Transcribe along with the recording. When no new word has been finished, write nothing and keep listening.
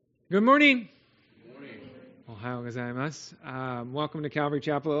Good morning. Good morning. Ohio gozaimasu. Welcome to Calvary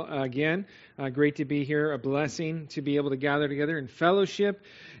Chapel again. Great to be here. A blessing to be able to gather together in fellowship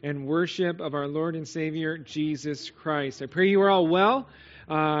and worship of our Lord and Savior, Jesus Christ. I pray you are all well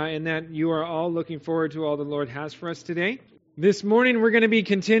and that you are all looking forward to all the Lord has for us today. This morning we're going to be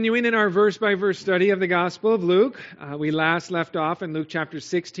continuing in our verse-by-verse study of the Gospel of Luke. We last left off in Luke chapter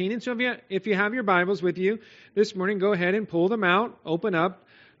 16. And so if you have your Bibles with you this morning, go ahead and pull them out, open up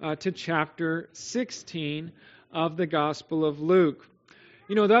to chapter 16 of the Gospel of Luke.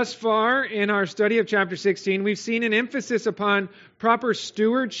 You know, thus far in our study of chapter 16, we've seen an emphasis upon proper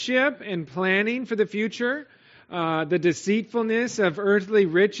stewardship and planning for the future, the deceitfulness of earthly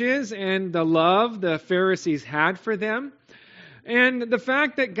riches and the love the Pharisees had for them, and the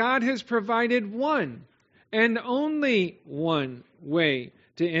fact that God has provided one and only one way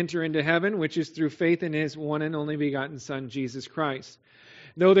to enter into heaven, which is through faith in His one and only begotten Son, Jesus Christ.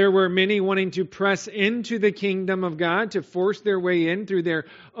 Though there were many wanting to press into the kingdom of God, to force their way in through their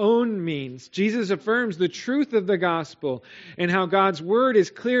own means, Jesus affirms the truth of the gospel and how God's word is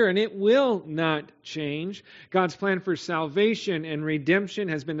clear and it will not change. God's plan for salvation and redemption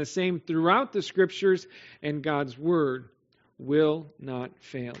has been the same throughout the scriptures, and God's word will not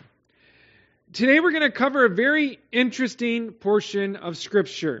fail. Today we're going to cover a very interesting portion of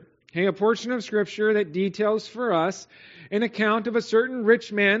Scripture. Okay, a portion of Scripture that details for us an account of a certain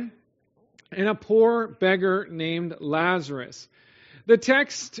rich man and a poor beggar named Lazarus. The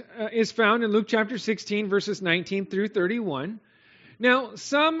text is found in Luke chapter 16, verses 19 through 31. Now,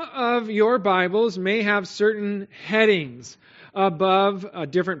 some of your Bibles may have certain headings above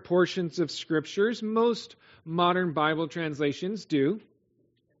different portions of Scriptures. Most modern Bible translations do.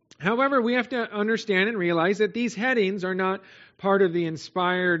 However, we have to understand and realize that these headings are not part of the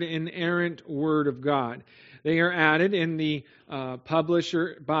inspired, inerrant Word of God. They are added in the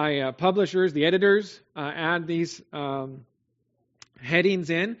publishers, the editors add these headings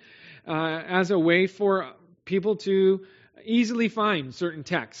in as a way for people to easily find certain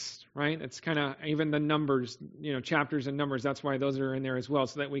texts, right? It's kind of even the numbers, chapters and numbers. That's why those are in there as well,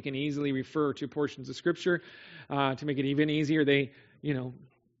 so that we can easily refer to portions of Scripture. To make it even easier, they,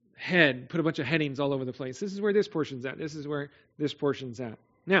 put a bunch of headings all over the place. This is where this portion's at. This is where this portion's at.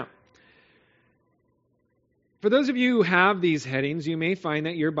 Now, for those of you who have these headings, you may find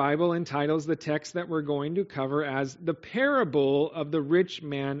that your Bible entitles the text that we're going to cover as the parable of the rich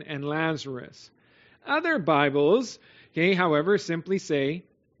man and Lazarus. Other Bibles, however, simply say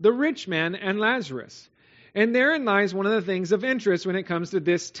the rich man and Lazarus. And therein lies one of the things of interest when it comes to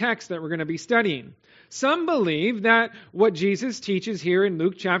this text that we're going to be studying. Some believe that what Jesus teaches here in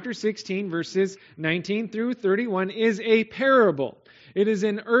Luke chapter 16, verses 19 through 31 is a parable. It is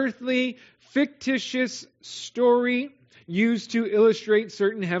an earthly, fictitious story used to illustrate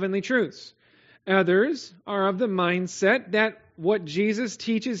certain heavenly truths. Others are of the mindset that what Jesus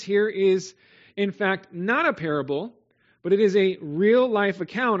teaches here is, in fact, not a parable, but it is a real-life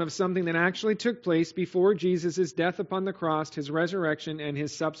account of something that actually took place before Jesus' death upon the cross, His resurrection, and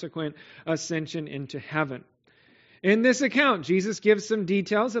His subsequent ascension into heaven. In this account, Jesus gives some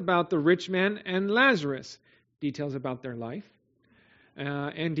details about the rich man and Lazarus, details about their life,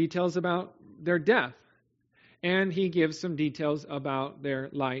 and details about their death. And He gives some details about their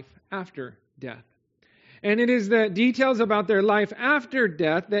life after death. And it is the details about their life after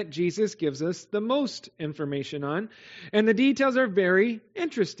death that Jesus gives us the most information on. And the details are very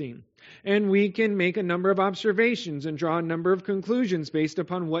interesting. And we can make a number of observations and draw a number of conclusions based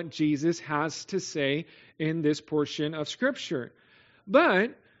upon what Jesus has to say in this portion of Scripture.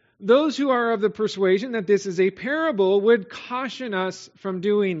 But those who are of the persuasion that this is a parable would caution us from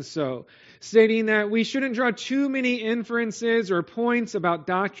doing so, stating that we shouldn't draw too many inferences or points about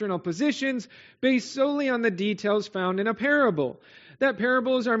doctrinal positions based solely on the details found in a parable. That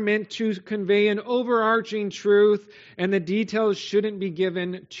parables are meant to convey an overarching truth, and the details shouldn't be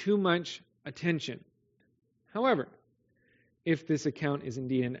given too much attention. However, if this account is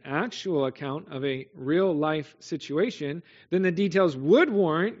indeed an actual account of a real-life situation, then the details would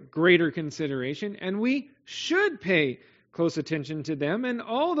warrant greater consideration, and we should pay close attention to them and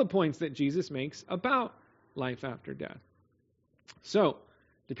all the points that Jesus makes about life after death. So,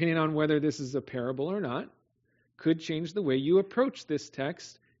 depending on whether this is a parable or not, could change the way you approach this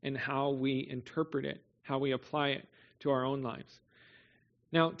text and how we interpret it, how we apply it to our own lives.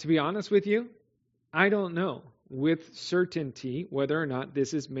 Now, to be honest with you, I don't know with certainty whether or not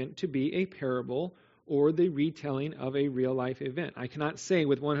this is meant to be a parable or the retelling of a real-life event. I cannot say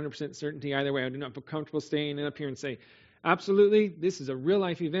with 100% certainty either way. I do not feel comfortable staying up here and say, absolutely, this is a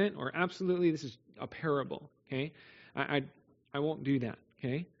real-life event, or absolutely, this is a parable. Okay, I won't do that.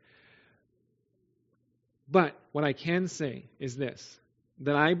 Okay, But what I can say is this,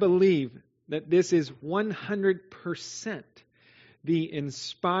 that I believe that this is 100% the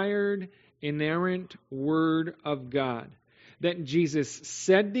inspired, inerrant Word of God. That Jesus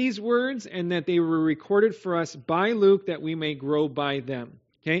said these words and that they were recorded for us by Luke that we may grow by them.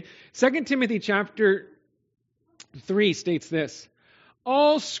 Okay? 2 Timothy chapter 3 states this.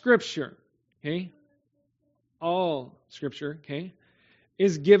 All Scripture, okay? All Scripture, okay?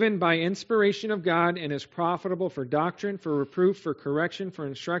 Is given by inspiration of God and is profitable for doctrine, for reproof, for correction, for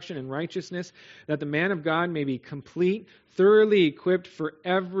instruction in righteousness, that the man of God may be complete, thoroughly equipped for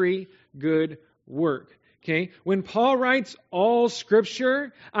every good work. Okay? When Paul writes all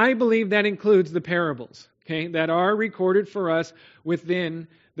Scripture, I believe that includes the parables, okay, that are recorded for us within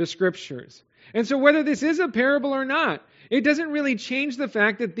the Scriptures. And so whether this is a parable or not, it doesn't really change the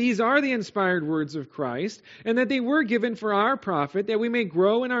fact that these are the inspired words of Christ and that they were given for our profit, that we may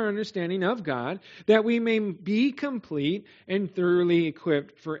grow in our understanding of God, that we may be complete and thoroughly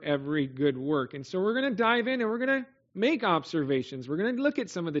equipped for every good work. And so we're going to dive in and we're going to make observations. We're going to look at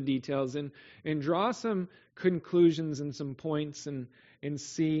some of the details and draw some conclusions and some points and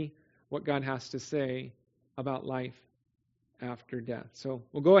see what God has to say about life after death. So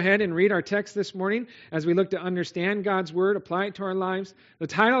we'll go ahead and read our text this morning as we look to understand God's Word, apply it to our lives. The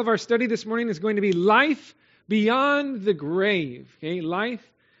title of our study this morning is going to be Life Beyond the Grave. Okay, Life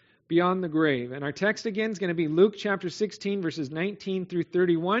Beyond the Grave. And our text again is going to be Luke chapter 16, verses 19 through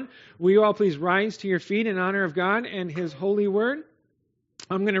 31. Will you all please rise to your feet in honor of God and His holy Word?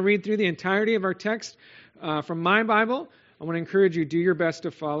 I'm going to read through the entirety of our text from my Bible. I want to encourage you, do your best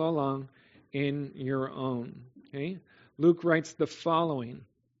to follow along in your own. Okay? Luke writes the following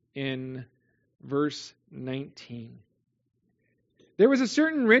in verse 19. There was a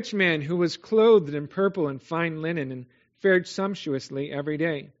certain rich man who was clothed in purple and fine linen and fared sumptuously every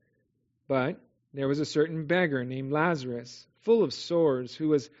day. But there was a certain beggar named Lazarus, full of sores, who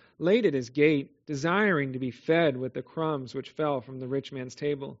was laid at his gate, desiring to be fed with the crumbs which fell from the rich man's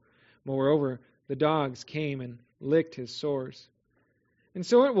table. Moreover, the dogs came and licked his sores. And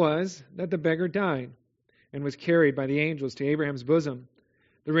so it was that the beggar died and was carried by the angels to Abraham's bosom.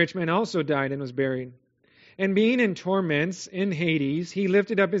 The rich man also died and was buried. And being in torments in Hades, he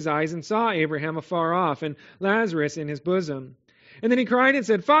lifted up his eyes and saw Abraham afar off and Lazarus in his bosom. And then he cried and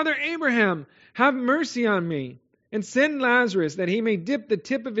said, Father Abraham, have mercy on me, and send Lazarus that he may dip the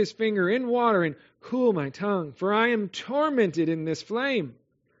tip of his finger in water and cool my tongue, for I am tormented in this flame.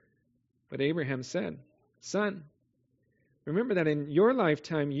 But Abraham said, Son, remember that in your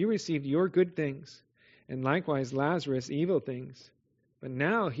lifetime you received your good things, and likewise Lazarus evil things. But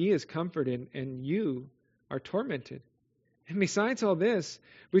now he is comforted, and you are tormented. And besides all this,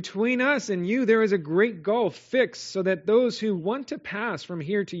 between us and you there is a great gulf fixed, so that those who want to pass from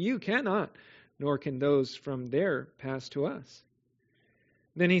here to you cannot, nor can those from there pass to us.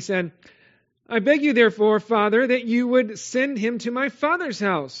 Then he said, I beg you therefore, Father, that you would send him to my father's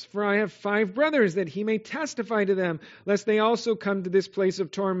house, for I have 5 brothers, that he may testify to them, lest they also come to this place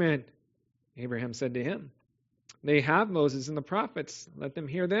of torment. Abraham said to him, They have Moses and the prophets. Let them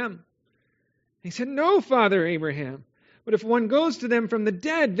hear them. He said, No, Father Abraham, but if one goes to them from the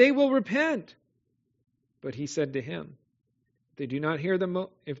dead, they will repent. But he said to him, If they do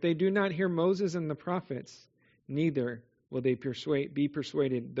not hear Moses and the prophets, neither will they be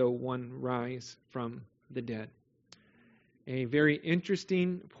persuaded, though one rise from the dead. A very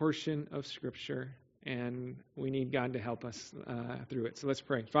interesting portion of Scripture, and we need God to help us through it. So let's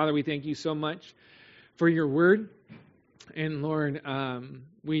pray. Father, we thank you so much for your word. And Lord,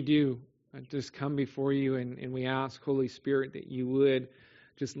 we do just come before you and we ask, Holy Spirit, that you would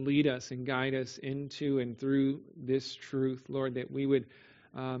just lead us and guide us into and through this truth, Lord, that we would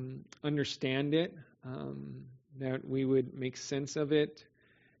understand it, that we would make sense of it,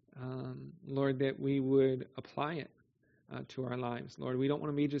 Lord, that we would apply it to our lives. Lord, we don't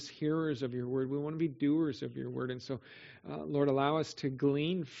want to be just hearers of your word. We want to be doers of your word. And so, Lord, allow us to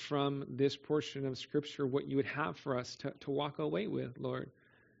glean from this portion of Scripture what you would have for us to walk away with, Lord.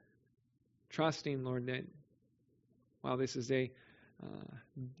 Trusting, Lord, that while this is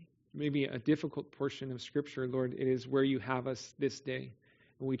maybe a difficult portion of Scripture, Lord, it is where you have us this day.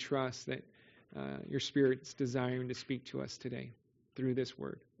 And we trust that your Spirit's desiring to speak to us today through this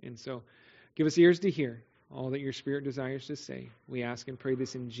word. And so, give us ears to hear all that your Spirit desires to say. We ask and pray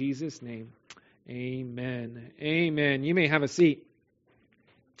this in Jesus' name. Amen. Amen. You may have a seat.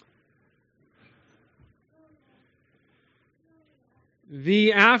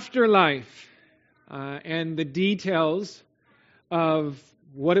 The afterlife and the details of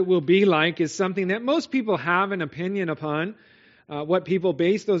what it will be like is something that most people have an opinion upon. what people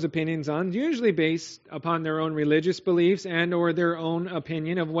base those opinions on, usually based upon their own religious beliefs and or their own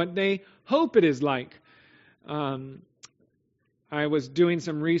opinion of what they hope it is like. I was doing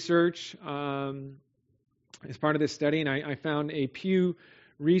some research as part of this study, and I found a Pew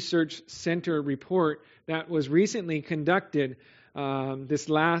Research Center report that was recently conducted this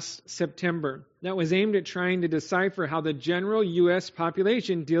last September that was aimed at trying to decipher how the general U.S.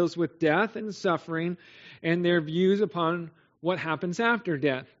 population deals with death and suffering and their views upon what happens after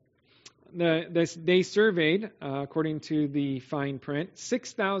death. They surveyed, according to the fine print,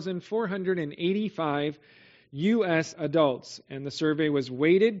 6,485 U.S. adults, and the survey was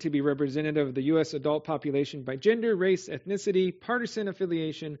weighted to be representative of the U.S. adult population by gender, race, ethnicity, partisan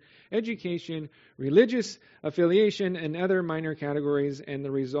affiliation, education, religious affiliation, and other minor categories, and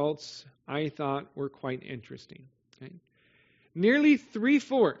the results, I thought, were quite interesting. Okay? Nearly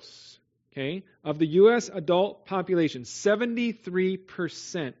 3/4, of the U.S. adult population,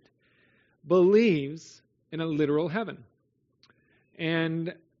 73%, believes in a literal heaven.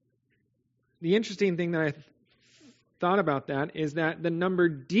 And the interesting thing that I thought about that is that the number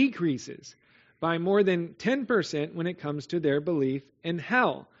decreases by more than 10% when it comes to their belief in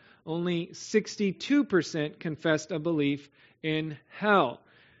hell. Only 62% confessed a belief in hell.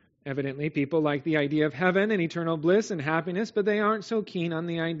 Evidently, people like the idea of heaven and eternal bliss and happiness, but they aren't so keen on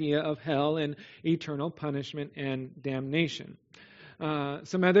the idea of hell and eternal punishment and damnation.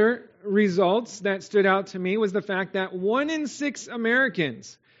 Some other results that stood out to me was the fact that 1 in 6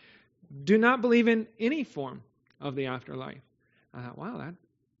 Americans do not believe in any form of the afterlife. I thought, wow,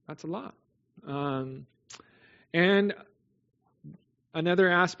 that's a lot. And another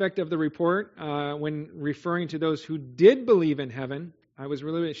aspect of the report, when referring to those who did believe in heaven, I was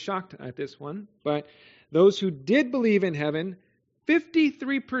really, really shocked at this one, but those who did believe in heaven,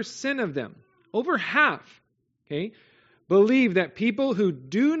 53% of them, over half, believe that people who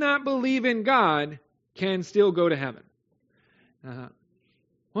do not believe in God can still go to heaven.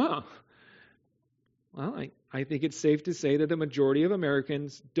 Wow. Well, I think it's safe to say that the majority of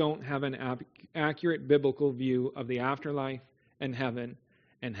Americans don't have an accurate biblical view of the afterlife and heaven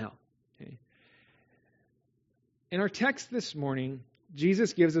and hell. In our text this morning,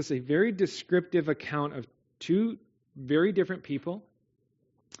 Jesus gives us a very descriptive account of two very different people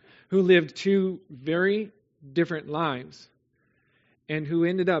who lived two very different lives and who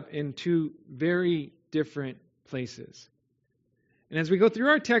ended up in two very different places. And as we go through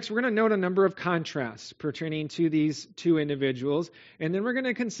our text, we're going to note a number of contrasts pertaining to these two individuals, and then we're going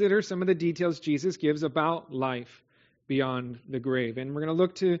to consider some of the details Jesus gives about life beyond the grave. And we're going to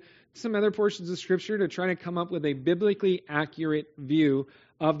look to some other portions of Scripture to try to come up with a biblically accurate view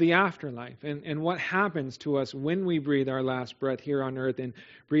of the afterlife and what happens to us when we breathe our last breath here on earth and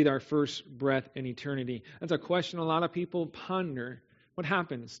breathe our first breath in eternity. That's a question a lot of people ponder. What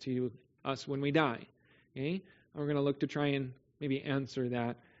happens to us when we die? We're going to look to try and maybe answer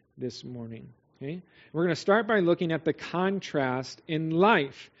that this morning. We're going to start by looking at the contrast in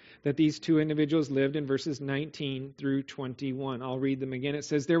life that these two individuals lived in verses 19 through 21. I'll read them again. It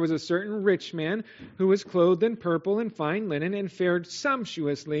says, "There was a certain rich man who was clothed in purple and fine linen and fared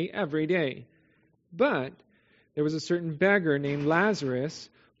sumptuously every day. But there was a certain beggar named Lazarus,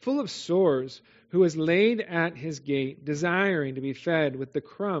 full of sores, who was laid at his gate, desiring to be fed with the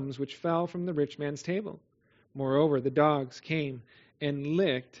crumbs which fell from the rich man's table. Moreover, the dogs came and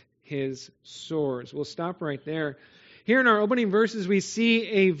licked his sores." We'll stop right there. Here in our opening verses, we see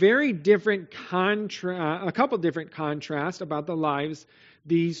a very different a couple different contrasts about the lives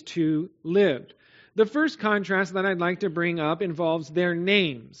these two lived. The first contrast that I'd like to bring up involves their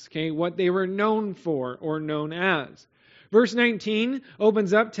names, what they were known for or known as. Verse 19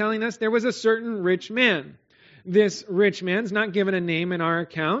 opens up telling us there was a certain rich man. This rich man's not given a name in our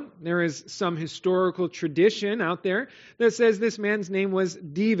account. There is some historical tradition out there that says this man's name was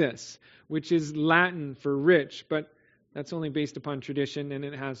Divus, which is Latin for rich, but that's only based upon tradition and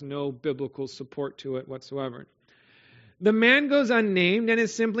it has no biblical support to it whatsoever. The man goes unnamed and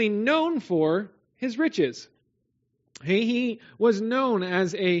is simply known for his riches. He was known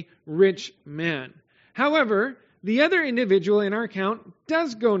as a rich man. However, the other individual in our account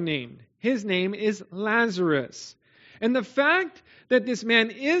does go named. His name is Lazarus. And the fact that this man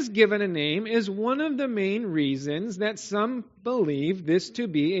is given a name is one of the main reasons that some believe this to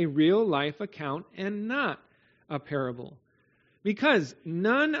be a real life account and not a parable. Because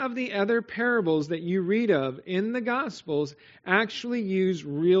none of the other parables that you read of in the Gospels actually use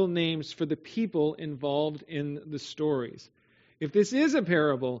real names for the people involved in the stories. if this is a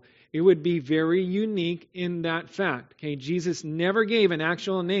parable, it would be very unique in that fact. Okay, Jesus never gave an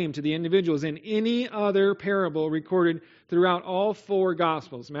actual name to the individuals in any other parable recorded throughout all 4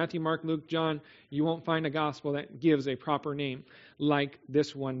 Gospels. Matthew, Mark, Luke, John, you won't find a Gospel that gives a proper name like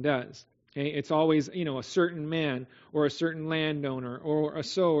this one does. Okay, it's always, a certain man or a certain landowner or a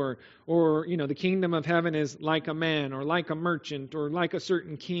sower, or, the kingdom of heaven is like a man or like a merchant or like a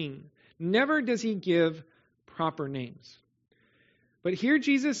certain king. Never does he give proper names. But here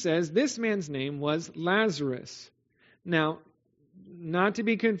Jesus says this man's name was Lazarus. Now, not to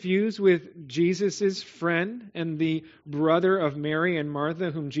be confused with Jesus' friend and the brother of Mary and Martha,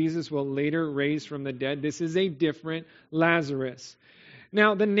 whom Jesus will later raise from the dead. This is a different Lazarus.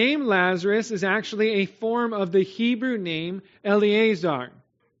 Now, the name Lazarus is actually a form of the Hebrew name Eleazar.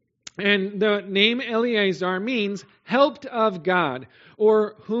 And the name Eleazar means helped of God,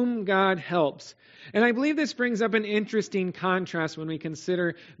 or whom God helps. And I believe this brings up an interesting contrast when we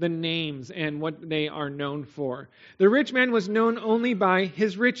consider the names and what they are known for. The rich man was known only by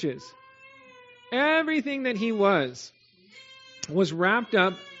his riches. Everything that he was wrapped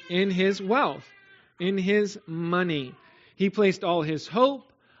up in his wealth, in his money. He placed all his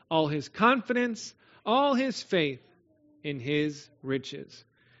hope, all his confidence, all his faith in his riches.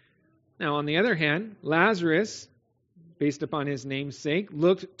 Now, on the other hand, Lazarus, based upon his namesake,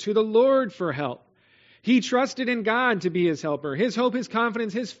 looked to the Lord for help. He trusted in God to be his helper. His hope, his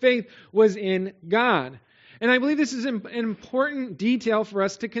confidence, his faith was in God. And I believe this is an important detail for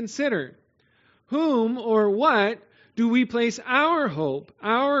us to consider. Whom or what do we place our hope,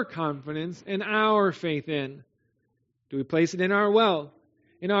 our confidence, and our faith in? Do we place it in our wealth,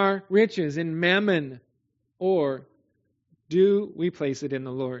 in our riches, in mammon? Or do we place it in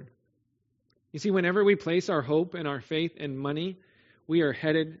the Lord? You see, whenever we place our hope and our faith in money, we are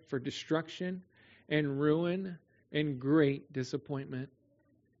headed for destruction and ruin and great disappointment.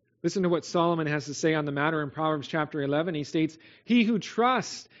 Listen to what Solomon has to say on the matter in Proverbs chapter 11. He states, "He who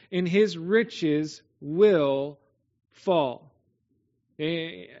trusts in his riches will fall."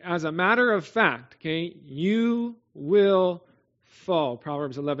 Okay? As a matter of fact, you will fall.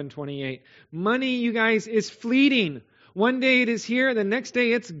 Proverbs 11:28. Money, you guys, is fleeting. One day it is here, the next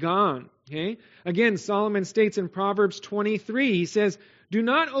day it's gone. Okay? Again, Solomon states in Proverbs 23, he says, "Do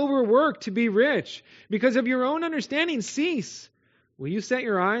not overwork to be rich, because of your own understanding cease. Will you set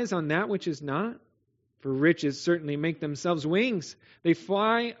your eyes on that which is not? For riches certainly make themselves wings. They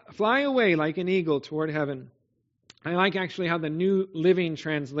fly away like an eagle toward heaven." I like actually how the New Living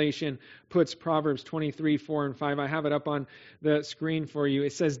Translation puts Proverbs 23, 4 and 5. I have it up on the screen for you.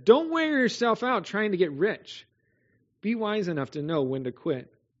 It says, "Don't wear yourself out trying to get rich. Be wise enough to know when to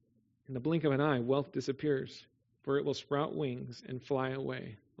quit. In the blink of an eye, wealth disappears, for it will sprout wings and fly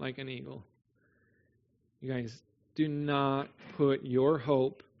away like an eagle." You guys, do not put your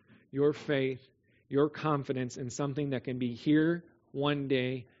hope, your faith, your confidence in something that can be here one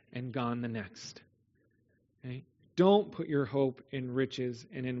day and gone the next. Okay? Don't put your hope in riches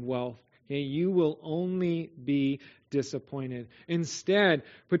and in wealth. Okay? You will only be disappointed. Instead,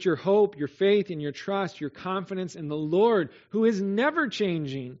 put your hope, your faith, and your trust, your confidence in the Lord, who is never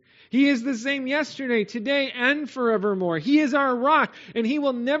changing. He is the same yesterday, today, and forevermore. He is our rock, and He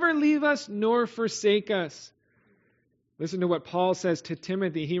will never leave us nor forsake us. Listen to what Paul says to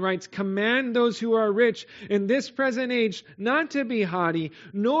Timothy. He writes, "Command those who are rich in this present age not to be haughty,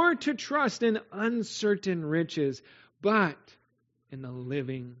 nor to trust in uncertain riches, but in the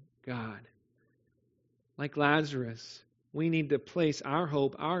living God." Like Lazarus, we need to place our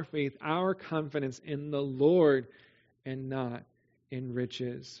hope, our faith, our confidence in the Lord and not in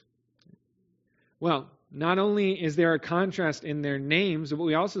riches. Well, not only is there a contrast in their names, but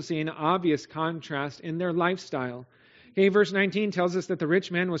we also see an obvious contrast in their lifestyle. Okay, verse 19 tells us that the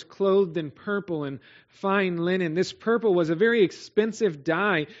rich man was clothed in purple and fine linen. This purple was a very expensive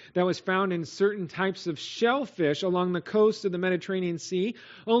dye that was found in certain types of shellfish along the coast of the Mediterranean Sea.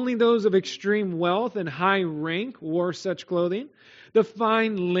 Only those of extreme wealth and high rank wore such clothing. The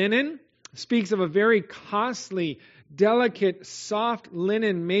fine linen speaks of a very costly, delicate, soft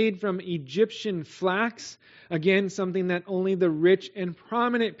linen made from Egyptian flax. Again, something that only the rich and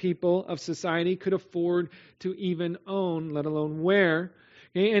prominent people of society could afford to even own, let alone wear.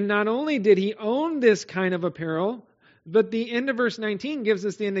 Okay? And not only did he own this kind of apparel, but the end of verse 19 gives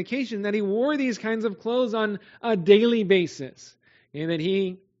us the indication that he wore these kinds of clothes on a daily basis. And that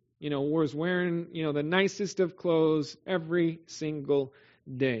he, was wearing, the nicest of clothes every single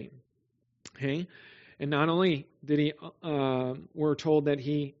day. Okay? And not only did he, we're told that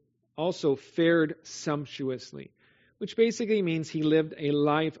he also fared sumptuously. which basically means he lived a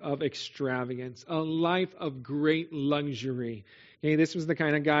life of extravagance, a life of great luxury. Okay, this was the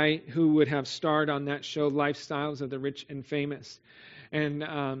kind of guy who would have starred on that show, Lifestyles of the Rich and Famous.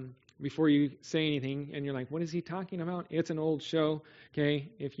 And before you say anything, and you're like, what is he talking about? It's an old show.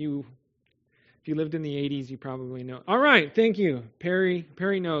 Okay, if you lived in the 80s, you probably know. All right, thank you. Perry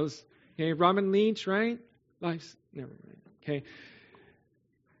knows. Okay, Robin Leach, right? Never mind. Okay.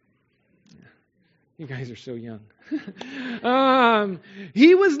 You guys are so young.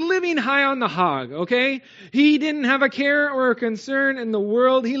 He was living high on the hog, okay? He didn't have a care or a concern in the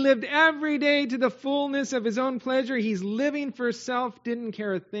world. He lived every day to the fullness of his own pleasure. He's living for self, didn't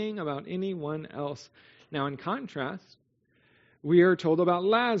care a thing about anyone else. Now, in contrast, we are told about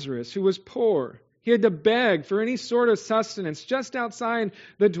Lazarus, who was poor. He had to beg for any sort of sustenance just outside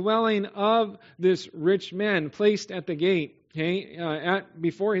the dwelling of this rich man placed at the gate. Okay,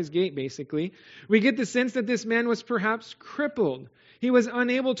 before his gate, basically. We get the sense that this man was perhaps crippled. He was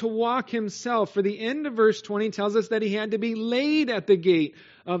unable to walk himself, for the end of verse 20 tells us that he had to be laid at the gate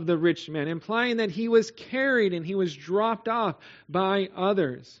of the rich man, implying that he was carried and he was dropped off by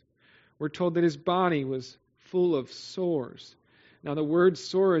others. We're told that his body was full of sores. Now, the word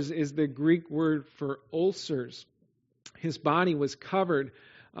sores is the Greek word for ulcers. His body was covered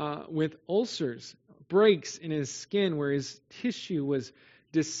with ulcers, breaks in his skin where his tissue was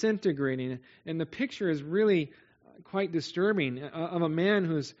disintegrating. And the picture is really quite disturbing of a man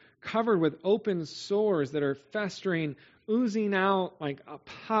who's covered with open sores that are festering, oozing out like a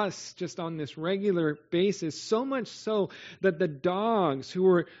pus just on this regular basis, so much so that the dogs, who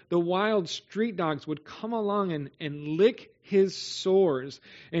were the wild street dogs, would come along and lick his sores.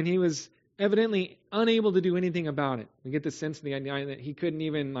 And he was evidently unable to do anything about it. We get the sense of the idea that he couldn't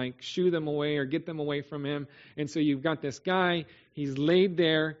even shoo them away or get them away from him. And so you've got this guy, he's laid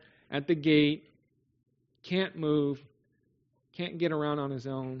there at the gate, can't move, can't get around on his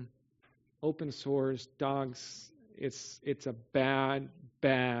own, open sores, dogs. It's a bad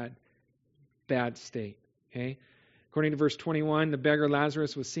state. Okay? According to verse 21, the beggar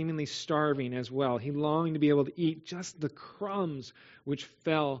Lazarus was seemingly starving as well. He longed to be able to eat just the crumbs which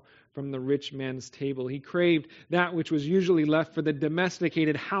fell from the rich man's table. He craved that which was usually left for the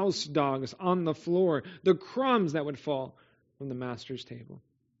domesticated house dogs on the floor, the crumbs that would fall from the master's table.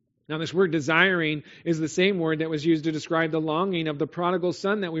 Now, this word desiring is the same word that was used to describe the longing of the prodigal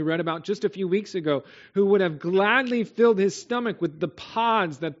son that we read about just a few weeks ago, who would have gladly filled his stomach with the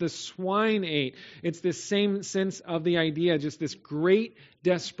pods that the swine ate. It's the same sense of the idea, just this great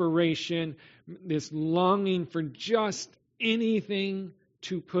desperation, this longing for just anything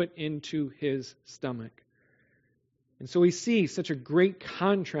to put into his stomach. And so we see such a great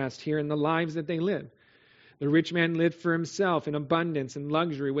contrast here in the lives that they live. The rich man lived for himself in abundance and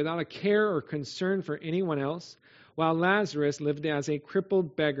luxury without a care or concern for anyone else, while Lazarus lived as a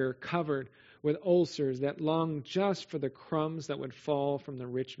crippled beggar covered with ulcers that longed just for the crumbs that would fall from the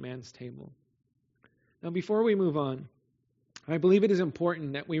rich man's table. Now, before we move on, I believe it is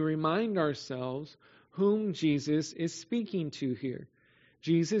important that we remind ourselves whom Jesus is speaking to here.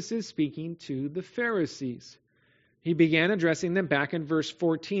 Jesus is speaking to the Pharisees. He began addressing them back in verse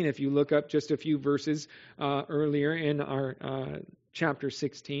 14. If you look up just a few verses earlier in our chapter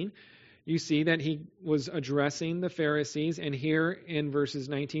 16, you see that he was addressing the Pharisees. And here in verses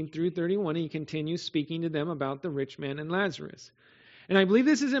 19 through 31, he continues speaking to them about the rich man and Lazarus. And I believe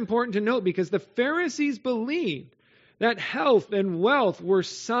this is important to note because the Pharisees believed that health and wealth were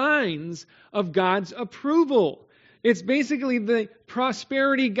signs of God's approval. It's basically the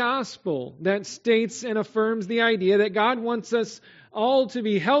prosperity gospel that states and affirms the idea that God wants us all to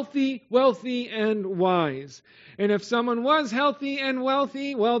be healthy, wealthy, and wise. And if someone was healthy and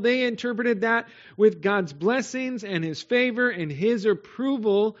wealthy, well, they interpreted that with God's blessings and His favor and His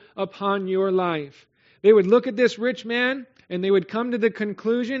approval upon your life. They would look at this rich man and they would come to the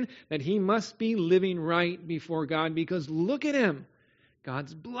conclusion that he must be living right before God because look at him.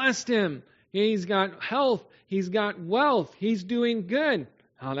 God's blessed him. He's got health. He's got wealth. He's doing good.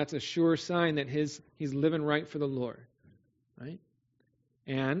 Oh, that's a sure sign that he's living right for the Lord. Right?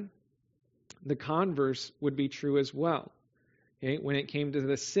 And the converse would be true as well. Okay? When it came to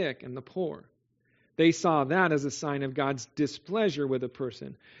the sick and the poor. They saw that as a sign of God's displeasure with a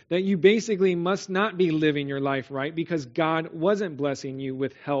person. That you basically must not be living your life right because God wasn't blessing you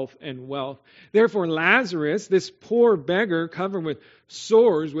with health and wealth. Therefore, Lazarus, this poor beggar covered with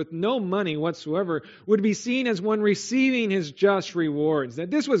sores, with no money whatsoever, would be seen as one receiving his just rewards. That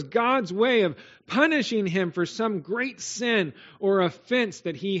this was God's way of punishing him for some great sin or offense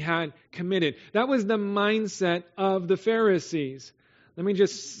that he had committed. That was the mindset of the Pharisees. Let me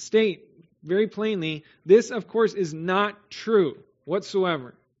just state very plainly, this, of course, is not true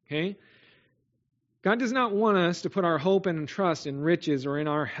whatsoever. Okay? God does not want us to put our hope and trust in riches or in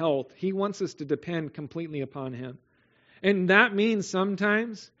our health. He wants us to depend completely upon Him. And that means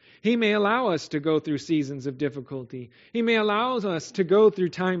sometimes He may allow us to go through seasons of difficulty. He may allow us to go through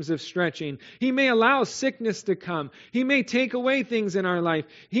times of stretching. He may allow sickness to come. He may take away things in our life.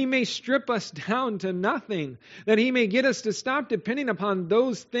 He may strip us down to nothing, that He may get us to stop depending upon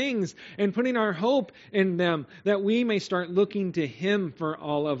those things and putting our hope in them, that we may start looking to Him for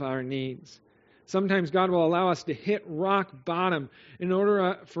all of our needs. Sometimes God will allow us to hit rock bottom in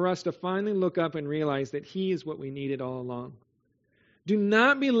order for us to finally look up and realize that He is what we needed all along. Do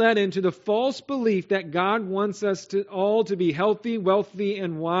not be led into the false belief that God wants us all to be healthy, wealthy,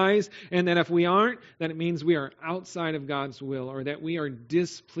 and wise, and that if we aren't, that it means we are outside of God's will or that we are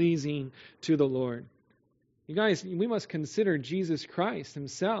displeasing to the Lord. You guys, we must consider Jesus Christ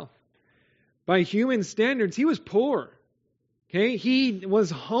Himself. By human standards, He was poor. Okay? He was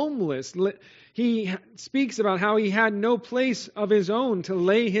homeless. He speaks about how He had no place of His own to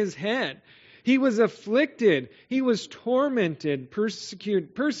lay His head. He was afflicted. He was tormented,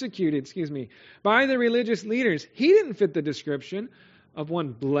 persecuted, by the religious leaders. He didn't fit the description of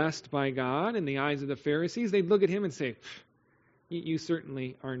one blessed by God in the eyes of the Pharisees. They'd look at Him and say, you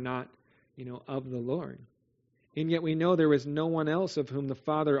certainly are not, of the Lord. And yet we know there was no one else of whom the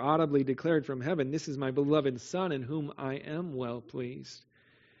Father audibly declared from heaven, "This is my beloved Son in whom I am well pleased."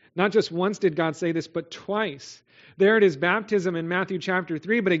 Not just once did God say this, but twice. There it is baptism in Matthew chapter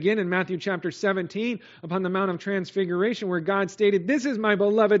 3, but again in Matthew chapter 17 upon the Mount of Transfiguration where God stated, "This is my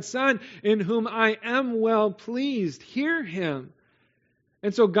beloved Son in whom I am well pleased. Hear Him."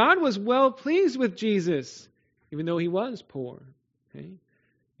 And so God was well pleased with Jesus, even though He was poor, okay?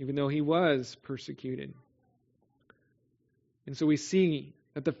 Even though He was persecuted. And so we see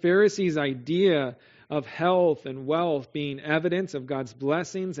that the Pharisees' idea of health and wealth being evidence of God's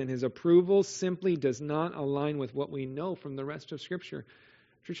blessings and His approval simply does not align with what we know from the rest of Scripture.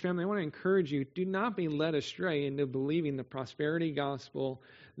 Church family, I want to encourage you, do not be led astray into believing the prosperity gospel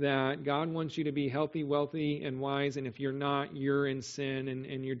that God wants you to be healthy, wealthy, and wise, and if you're not, you're in sin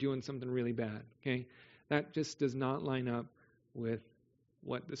and you're doing something really bad. Okay? That just does not line up with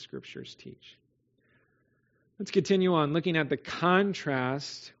what the Scriptures teach. Let's continue on looking at the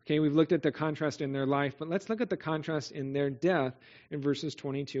contrast. Okay, we've looked at the contrast in their life, but let's look at the contrast in their death in verses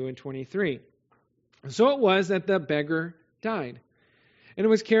 22 and 23. So it was that the beggar died, and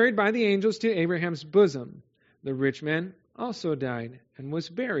was carried by the angels to Abraham's bosom. The rich man also died and was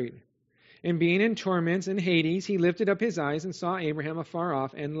buried. And being in torments in Hades, he lifted up his eyes and saw Abraham afar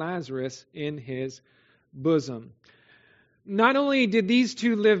off and Lazarus in his bosom. Not only did these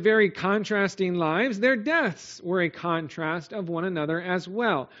two live very contrasting lives, their deaths were a contrast of one another as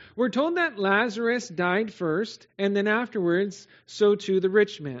well. We're told that Lazarus died first, and then afterwards, so too the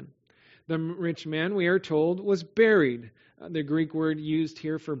rich man. The rich man, we are told, was buried. The Greek word used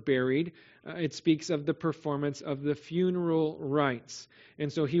here for buried, it speaks of the performance of the funeral rites.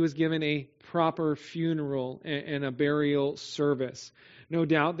 And so he was given a proper funeral and a burial service. No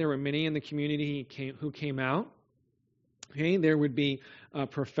doubt there were many in the community who came out. Okay, there would be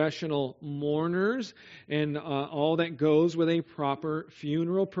professional mourners and all that goes with a proper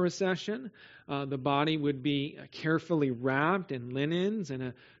funeral procession. The body would be carefully wrapped in linens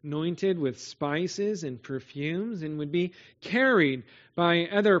and anointed with spices and perfumes and would be carried by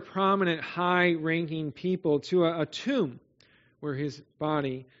other prominent high-ranking people to a tomb where his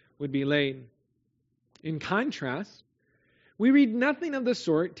body would be laid. In contrast, we read nothing of the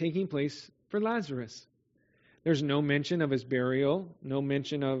sort taking place for Lazarus. There's no mention of his burial, no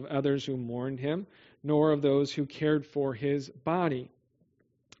mention of others who mourned him, nor of those who cared for his body.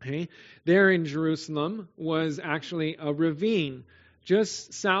 Okay? There in Jerusalem was actually a ravine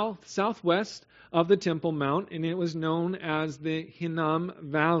just southwest of the Temple Mount, and it was known as the Hinnom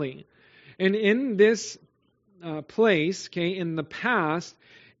Valley. And in this place, okay, in the past,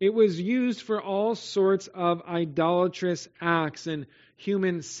 it was used for all sorts of idolatrous acts and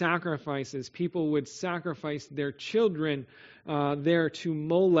human sacrifices. People would sacrifice their children there to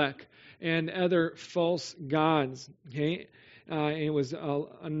Molech and other false gods. Okay? It was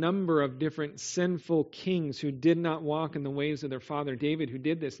a number of different sinful kings who did not walk in the ways of their father David who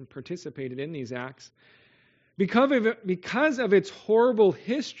did this and participated in these acts. Because of its horrible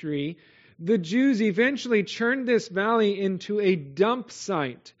history, the Jews eventually turned this valley into a dump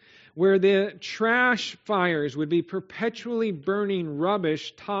site. where the trash fires would be perpetually burning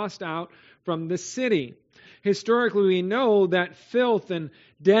rubbish tossed out from the city. Historically, we know that filth and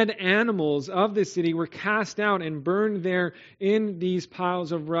dead animals of the city were cast out and burned there in these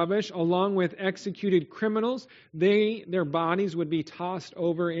piles of rubbish, along with executed criminals. Their bodies would be tossed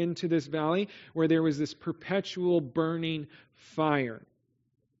over into this valley where there was this perpetual burning fire.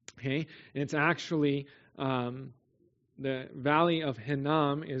 Okay, and it's actually the Valley of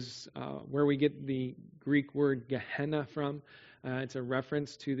Hinnom is where we get the Greek word Gehenna from. It's a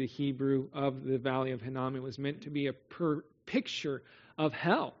reference to the Hebrew of the Valley of Hinnom. It was meant to be a picture of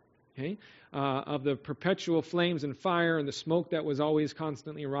hell, okay? Of the perpetual flames and fire and the smoke that was always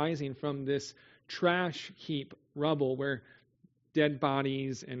constantly rising from this trash heap rubble where dead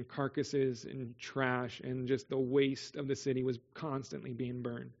bodies and carcasses and trash and just the waste of the city was constantly being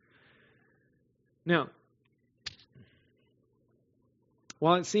burned. Now,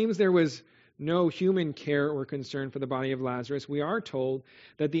 while it seems there was no human care or concern for the body of Lazarus, we are told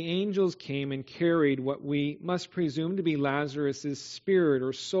that the angels came and carried what we must presume to be Lazarus' spirit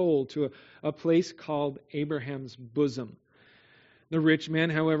or soul to a place called Abraham's bosom. The rich man,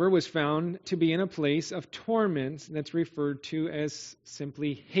 however, was found to be in a place of torment that's referred to as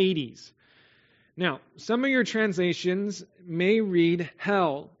simply Hades. Now, some of your translations may read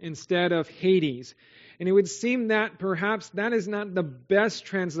hell instead of Hades. And it would seem that perhaps that is not the best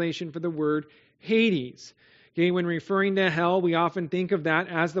translation for the word Hades. Okay, when referring to hell, we often think of that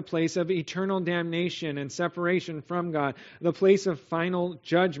as the place of eternal damnation and separation from God, the place of final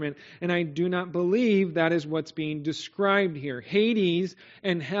judgment. And I do not believe that is what's being described here. Hades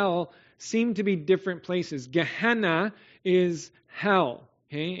and hell seem to be different places. Gehenna is hell.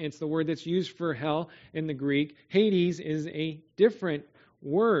 Okay, it's the word that's used for hell in the Greek. Hades is a different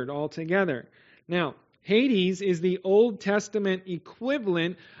word altogether. Now, Hades is the Old Testament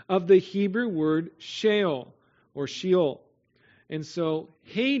equivalent of the Hebrew word Sheol or Sheol. And so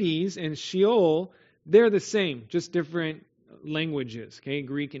Hades and Sheol, they're the same, just different languages, okay,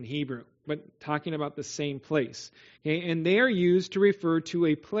 Greek and Hebrew, but talking about the same place. Okay, and they are used to refer to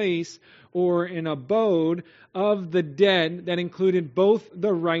a place or an abode of the dead that included both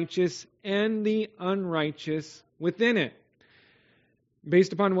the righteous and the unrighteous within it.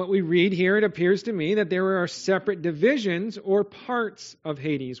 Based upon what we read here, it appears to me that there are separate divisions or parts of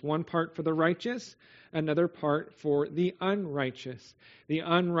Hades. One part for the righteous, another part for the unrighteous. The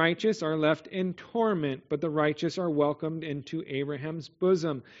unrighteous are left in torment, but the righteous are welcomed into Abraham's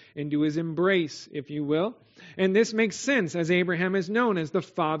bosom, into his embrace, if you will. And this makes sense, as Abraham is known as the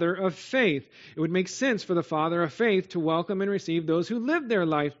father of faith. It would make sense for the father of faith to welcome and receive those who live their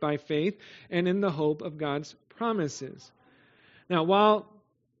life by faith and in the hope of God's promises. Now, while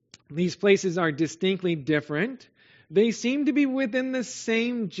these places are distinctly different, they seem to be within the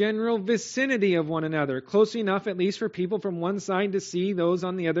same general vicinity of one another, close enough at least for people from one side to see those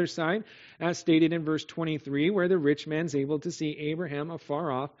on the other side, as stated in verse 23, where the rich man's able to see Abraham afar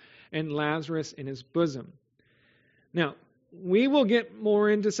off and Lazarus in his bosom. Now, we will get more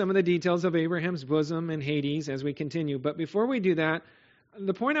into some of the details of Abraham's bosom and Hades as we continue, but before we do that,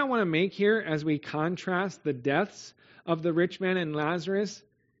 the point I want to make here as we contrast the deaths of the rich man and Lazarus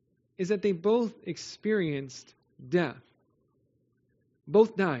is that they both experienced death.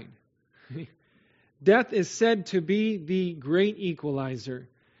 Both died. Death is said to be the great equalizer.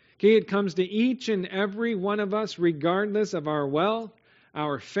 Okay, it comes to each and every one of us regardless of our wealth,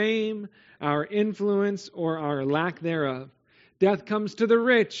 our fame, our influence, or our lack thereof. Death comes to the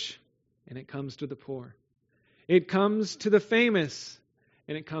rich and it comes to the poor. It comes to the famous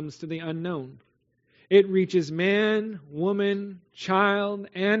and it comes to the unknown. It reaches man, woman, child,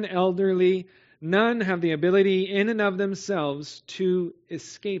 and elderly. None have the ability in and of themselves to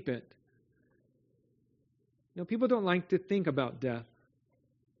escape it. You know, people don't like to think about death.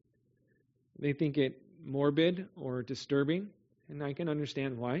 They think it morbid or disturbing, and I can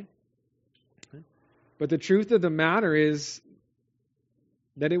understand why. But the truth of the matter is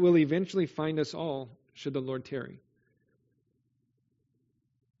that it will eventually find us all, should the Lord tarry.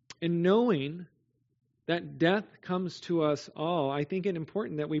 And knowing that death comes to us all, I think it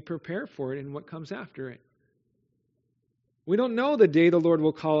important that we prepare for it and what comes after it. We don't know the day the Lord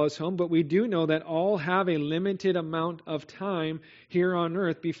will call us home, but we do know that all have a limited amount of time here on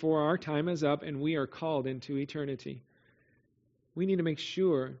earth before our time is up and we are called into eternity. We need to make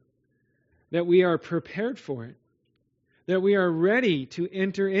sure that we are prepared for it, that we are ready to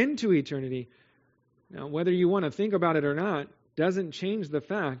enter into eternity. Now, whether you want to think about it or not, doesn't change the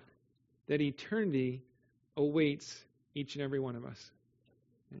fact that eternity awaits each and every one of us.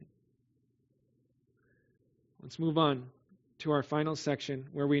 Okay. Let's move on to our final section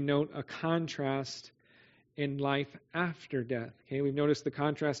where we note a contrast in life after death. Okay, we've noticed the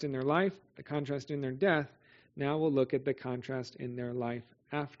contrast in their life, the contrast in their death. Now we'll look at the contrast in their life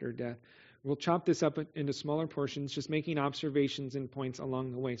after death. We'll chop this up into smaller portions, just making observations and points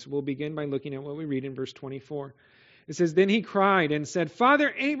along the way. So we'll begin by looking at what we read in verse 24. It says, "Then he cried and said,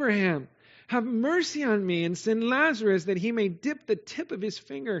 'Father Abraham, have mercy on me and send Lazarus that he may dip the tip of his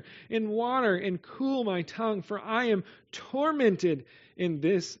finger in water and cool my tongue, for I am tormented in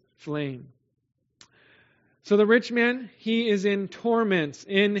this flame.'" So the rich man, he is in torments,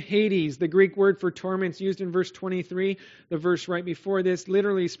 in Hades. The Greek word for torments used in verse 23, the verse right before this,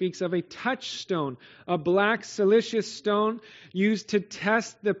 literally speaks of a touchstone, a black siliceous stone used to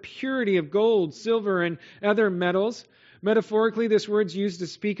test the purity of gold, silver, and other metals. Metaphorically, this word's used to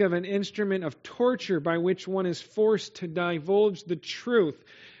speak of an instrument of torture by which one is forced to divulge the truth.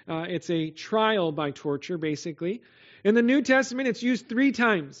 It's a trial by torture, basically. In the New Testament, it's used 3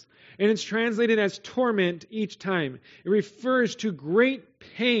 times, and it's translated as torment each time. It refers to great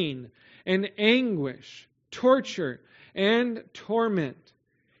pain and anguish, torture and torment.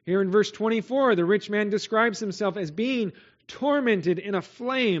 Here in verse 24, the rich man describes himself as being tormented in a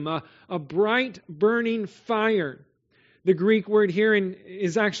flame, a bright burning fire. The Greek word here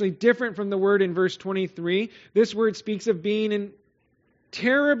is actually different from the word in verse 23. This word speaks of being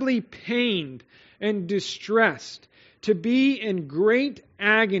terribly pained and distressed, to be in great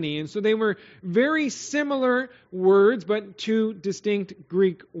agony. And so they were very similar words, but 2 distinct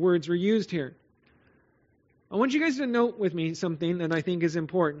Greek words were used here. I want you guys to note with me something that I think is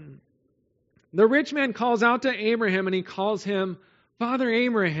important. The rich man calls out to Abraham and he calls him Father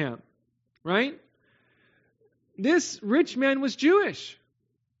Abraham, right? This rich man was Jewish.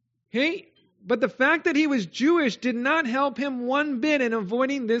 Okay? But the fact that he was Jewish did not help him one bit in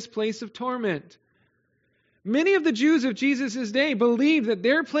avoiding this place of torment. Many of the Jews of Jesus' day believed that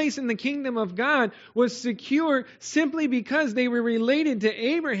their place in the kingdom of God was secure simply because they were related to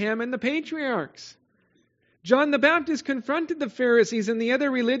Abraham and the patriarchs. John the Baptist confronted the Pharisees and the other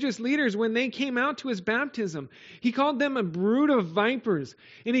religious leaders when they came out to his baptism. He called them a brood of vipers,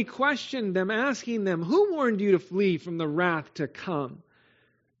 and he questioned them, asking them, "Who warned you to flee from the wrath to come?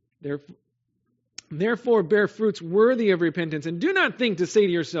 Therefore bear fruits worthy of repentance, and do not think to say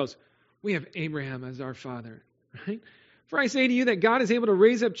to yourselves, 'We have Abraham as our father,' right? For I say to you that God is able to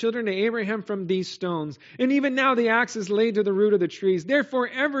raise up children to Abraham from these stones. And even now the axe is laid to the root of the trees. Therefore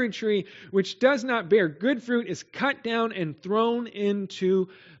every tree which does not bear good fruit is cut down and thrown into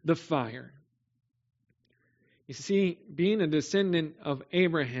the fire." You see, being a descendant of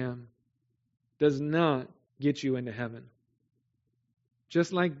Abraham does not get you into heaven.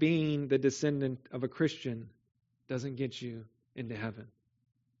 Just like being the descendant of a Christian doesn't get you into heaven.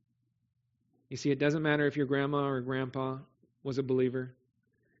 You see, it doesn't matter if your grandma or grandpa was a believer.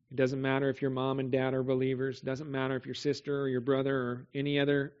 It doesn't matter if your mom and dad are believers. It doesn't matter if your sister or your brother or any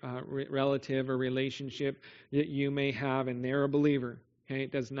other relative or relationship that you may have and they're a believer. Okay?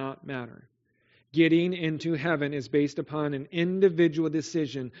 It does not matter. Getting into heaven is based upon an individual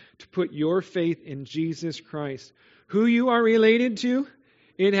decision to put your faith in Jesus Christ. Who you are related to,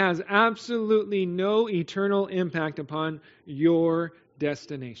 it has absolutely no eternal impact upon your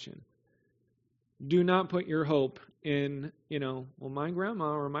destination. Do not put your hope in, my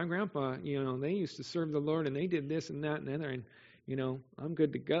grandma or my grandpa, they used to serve the Lord and they did this and that and the other and, I'm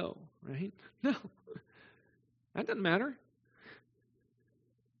good to go, right? No, that doesn't matter.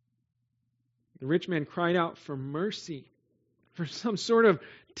 The rich man cried out for mercy, for some sort of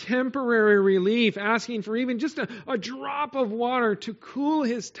temporary relief, asking for even just a drop of water to cool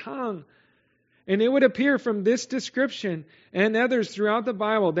his tongue. And it would appear from this description and others throughout the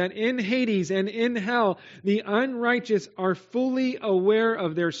Bible that in Hades and in hell, the unrighteous are fully aware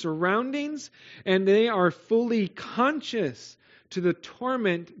of their surroundings and they are fully conscious to the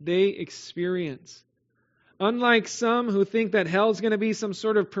torment they experience. Unlike some who think that hell is going to be some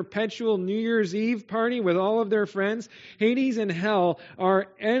sort of perpetual New Year's Eve party with all of their friends, Hades and hell are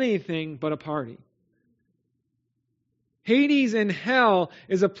anything but a party. Hades and hell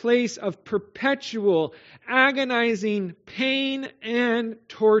is a place of perpetual, agonizing pain and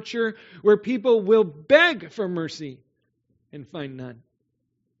torture where people will beg for mercy and find none.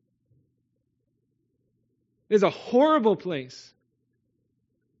 It is a horrible place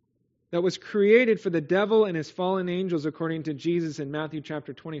that was created for the devil and his fallen angels, according to Jesus in Matthew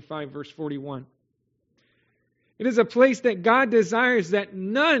chapter 25, verse 41. It is a place that God desires that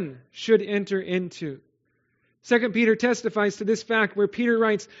none should enter into. 2 Peter testifies to this fact where Peter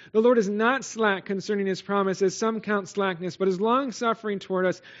writes, "The Lord is not slack concerning his promise, as some count slackness, but is long-suffering toward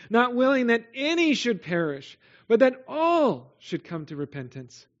us, not willing that any should perish, but that all should come to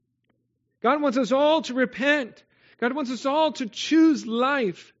repentance. God wants us all to repent. God wants us all to choose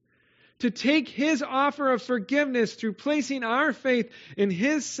life, to take His offer of forgiveness through placing our faith in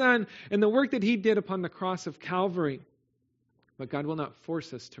His Son and the work that He did upon the cross of Calvary. But God will not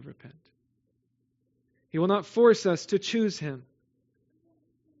force us to repent. He will not force us to choose Him.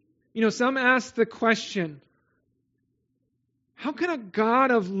 Some ask the question, how can a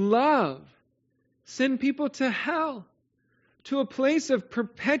God of love send people to hell, to a place of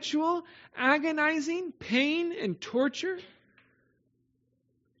perpetual, agonizing pain and torture?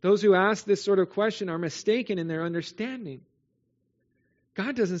 Those who ask this sort of question are mistaken in their understanding.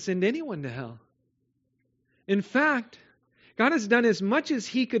 God doesn't send anyone to hell. In fact, God has done as much as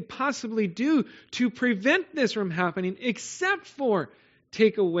He could possibly do to prevent this from happening, except for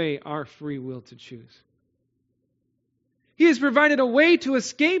take away our free will to choose. He has provided a way to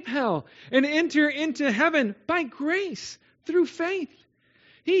escape hell and enter into heaven by grace, through faith.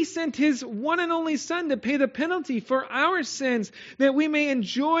 He sent His one and only Son to pay the penalty for our sins, that we may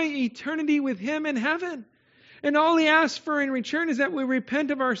enjoy eternity with Him in heaven. And all He asks for in return is that we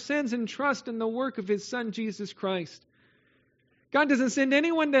repent of our sins and trust in the work of His Son, Jesus Christ. God doesn't send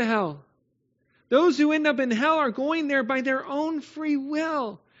anyone to hell. Those who end up in hell are going there by their own free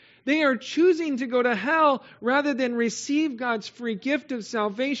will. They are choosing to go to hell rather than receive God's free gift of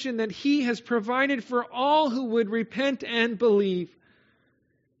salvation that He has provided for all who would repent and believe.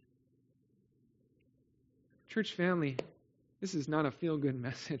 Church family, this is not a feel-good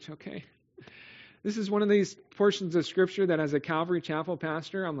message, okay? This is one of these portions of Scripture that as a Calvary Chapel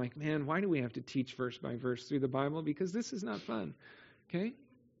pastor, I'm like, man, why do we have to teach verse by verse through the Bible? Because this is not fun, okay?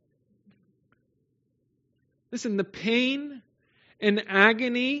 Listen, the pain and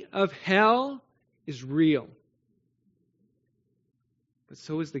agony of hell is real. But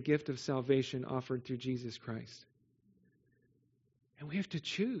so is the gift of salvation offered through Jesus Christ. And we have to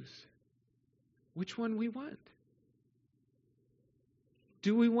choose which one we want.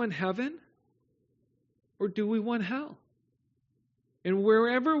 Do we want heaven or do we want hell? And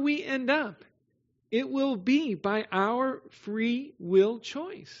wherever we end up, it will be by our free will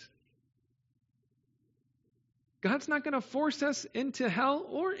choice. God's not going to force us into hell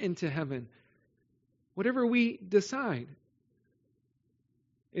or into heaven. Whatever we decide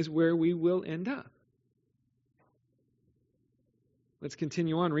is where we will end up. Let's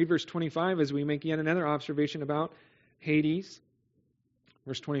continue on. Read verse 25 as we make yet another observation about Hades.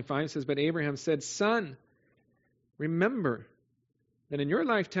 Verse 25 says, "But Abraham said, 'Son, remember that in your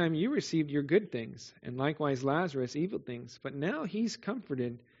lifetime you received your good things, and likewise Lazarus evil things. But now he's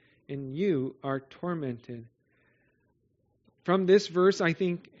comforted, and you are tormented.'" From this verse, I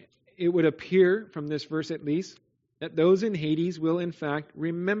think it would appear, from this verse at least, that those in Hades will in fact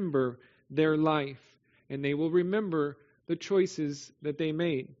remember their life, and they will remember the choices that they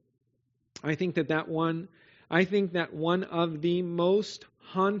made. I think that one of the most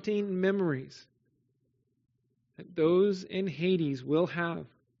haunting memories that those in Hades will have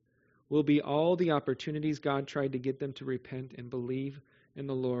will be all the opportunities God tried to get them to repent and believe in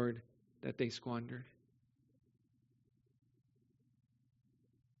the Lord that they squandered.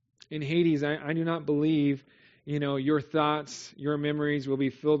 In Hades, I do not believe, your thoughts, your memories will be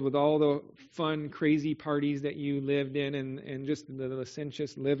filled with all the fun, crazy parties that you lived in and just the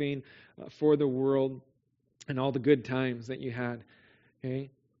licentious living for the world and all the good times that you had.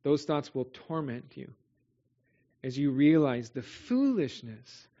 Okay? Those thoughts will torment you as you realize the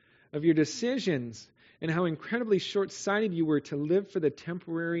foolishness of your decisions and how incredibly short-sighted you were to live for the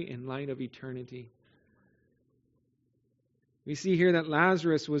temporary in light of eternity. We see here that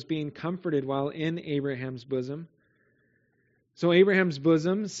Lazarus was being comforted while in Abraham's bosom. So Abraham's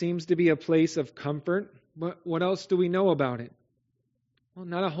bosom seems to be a place of comfort. But what else do we know about it? Well,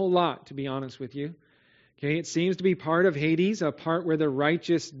 not a whole lot, to be honest with you. Okay, it seems to be part of Hades, a part where the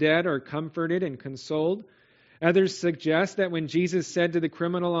righteous dead are comforted and consoled. Others suggest that when Jesus said to the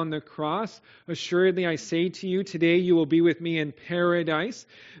criminal on the cross, "Assuredly I say to you, today you will be with me in paradise,"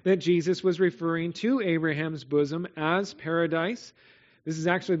 that Jesus was referring to Abraham's bosom as paradise. This is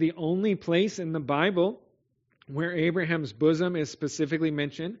actually the only place in the Bible where Abraham's bosom is specifically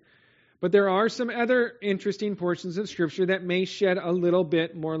mentioned. But there are some other interesting portions of Scripture that may shed a little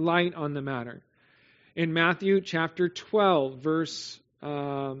bit more light on the matter. In Matthew chapter 12,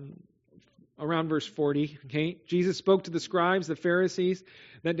 around verse 40, okay, Jesus spoke to the scribes, the Pharisees,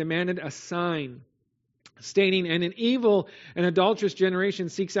 that demanded a sign, stating, "And an evil and adulterous generation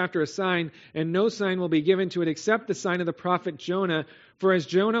seeks after a sign, and no sign will be given to it except the sign of the prophet Jonah. For as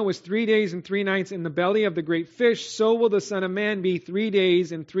Jonah was 3 days and 3 nights in the belly of the great fish, so will the Son of Man be 3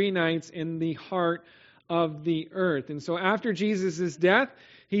 days and 3 nights in the heart of the earth. And so after Jesus' death,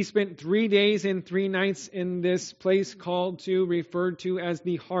 he spent 3 days and 3 nights in this place referred to as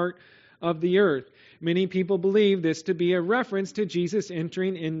the heart of the earth. Many people believe this to be a reference to Jesus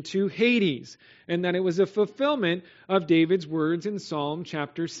entering into Hades, and that it was a fulfillment of David's words in Psalm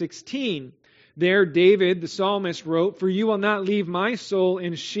chapter 16. There, David, the psalmist, wrote, "For you will not leave my soul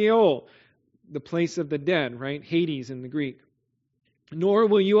in Sheol," the place of the dead, right? Hades in the Greek. "Nor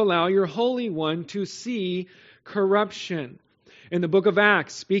will you allow your Holy One to see corruption." In the book of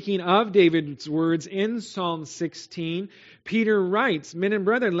Acts, speaking of David's words in Psalm 16, Peter writes, "Men and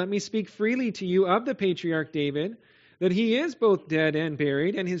brethren, let me speak freely to you of the patriarch David, that he is both dead and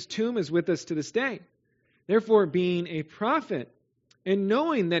buried, and his tomb is with us to this day. Therefore, being a prophet, and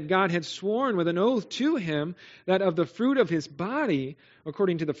knowing that God had sworn with an oath to him that of the fruit of his body,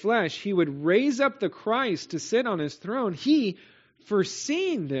 according to the flesh, he would raise up the Christ to sit on his throne, he,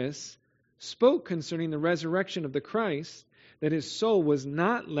 foreseeing this, spoke concerning the resurrection of the Christ, that his soul was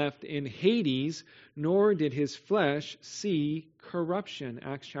not left in Hades, nor did his flesh see corruption."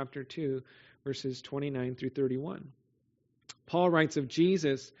 Acts chapter 2, verses 29 through 31. Paul writes of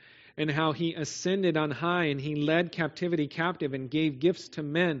Jesus and how he ascended on high and he led captivity captive and gave gifts to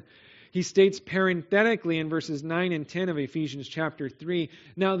men. He states parenthetically in verses 9 and 10 of Ephesians chapter 3,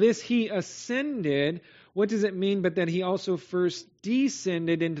 "Now this he ascended," what does it mean but that he also first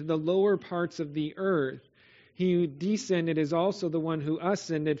descended into the lower parts of the earth? He who descended is also the one who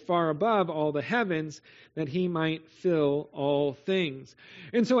ascended far above all the heavens, that he might fill all things.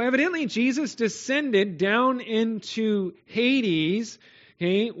 And so evidently Jesus descended down into Hades,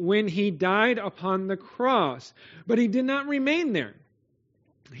 when he died upon the cross. But he did not remain there.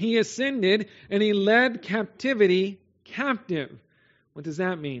 He ascended and he led captivity captive. What does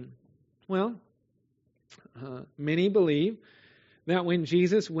that mean? Well, many believe that when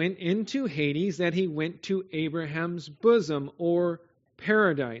Jesus went into Hades, that he went to Abraham's bosom or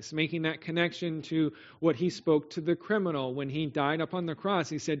paradise, making that connection to what he spoke to the criminal when he died upon the cross.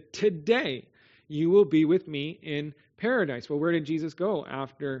 He said, "Today you will be with me in paradise." Well, where did Jesus go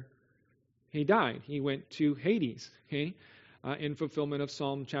after he died? He went to Hades, in fulfillment of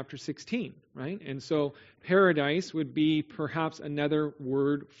Psalm chapter 16, right? And so paradise would be perhaps another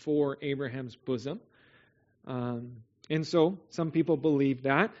word for Abraham's bosom. And so some people believe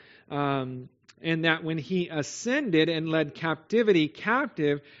that, and that when he ascended and led captivity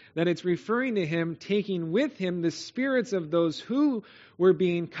captive, that it's referring to him taking with him the spirits of those who were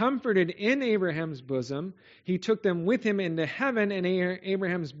being comforted in Abraham's bosom. He took them with him into heaven, and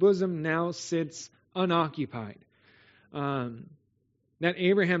Abraham's bosom now sits unoccupied. That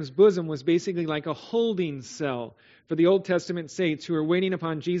Abraham's bosom was basically like a holding cell for the Old Testament saints who are waiting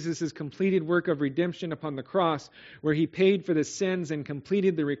upon Jesus' completed work of redemption upon the cross, where he paid for the sins and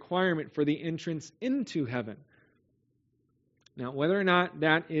completed the requirement for the entrance into heaven. Now, whether or not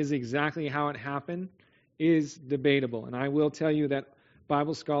that is exactly how it happened is debatable. And I will tell you that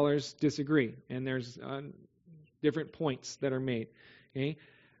Bible scholars disagree, and there's different points that are made. Okay?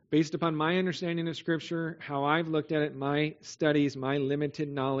 Based upon my understanding of Scripture, how I've looked at it, my studies, my limited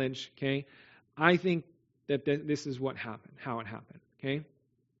knowledge, I think that this is what happened, how it happened,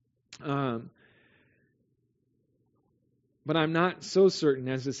 But I'm not so certain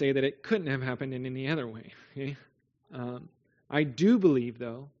as to say that it couldn't have happened in any other way, I do believe,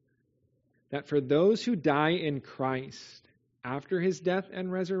 though, that for those who die in Christ after his death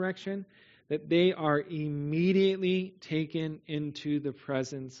and resurrection, that they are immediately taken into the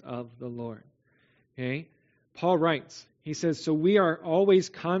presence of the Lord. Paul writes, he says, "So we are always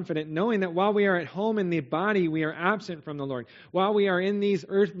confident, knowing that while we are at home in the body, we are absent from the Lord. While we are in these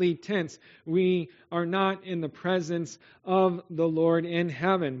earthly tents, we are not in the presence of the Lord in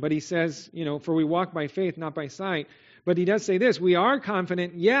heaven." But he says, "For we walk by faith, not by sight." But he does say this, "We are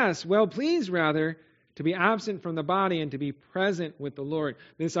confident, yes, well pleased rather, to be absent from the body and to be present with the Lord."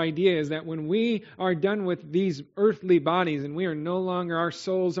 This idea is that when we are done with these earthly bodies and we are no longer, our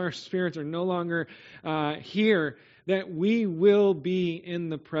souls, our spirits are no longer here, that we will be in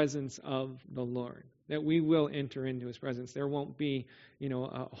the presence of the Lord, that we will enter into his presence. There won't be,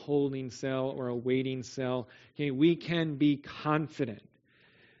 a holding cell or a waiting cell. We can be confident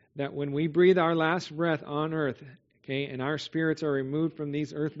that when we breathe our last breath on earth, and our spirits are removed from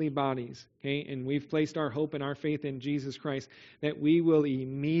these earthly bodies, and we've placed our hope and our faith in Jesus Christ, that we will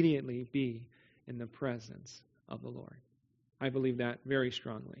immediately be in the presence of the Lord. I believe that very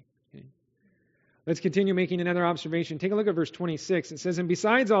strongly. Let's continue making another observation. Take a look at verse 26. It says, "And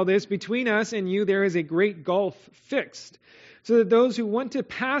besides all this, between us and you there is a great gulf fixed, so that those who want to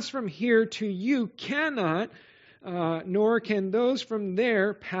pass from here to you cannot, nor can those from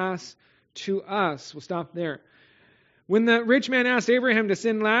there pass to us. We'll stop there. When the rich man asked Abraham to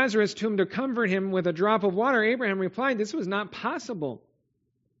send Lazarus to him to comfort him with a drop of water, Abraham replied, this was not possible.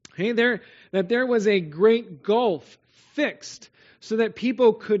 That there was a great gulf fixed so that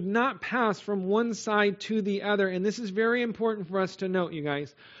people could not pass from one side to the other. And this is very important for us to note, you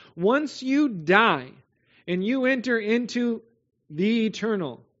guys. Once you die and you enter into the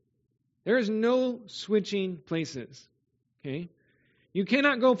eternal, there is no switching places. Okay? You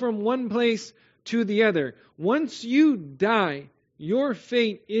cannot go from one place to the other. Once you die, your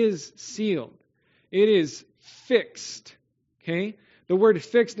fate is sealed. It is fixed. Okay? The word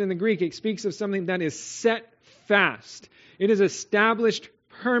fixed in the Greek, it speaks of something that is set fast. It is established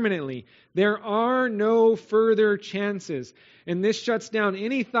permanently. There are no further chances. And this shuts down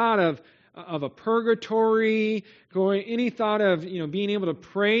any thought of a purgatory, any thought of being able to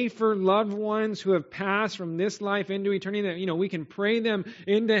pray for loved ones who have passed from this life into eternity, that we can pray them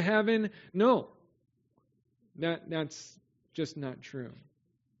into heaven. No. That's just not true.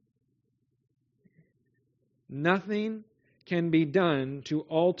 Nothing can be done to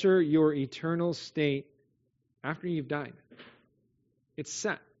alter your eternal state after you've died. It's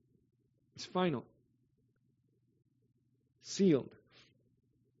set. It's final. Sealed.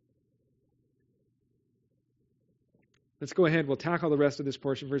 Let's go ahead. We'll tackle the rest of this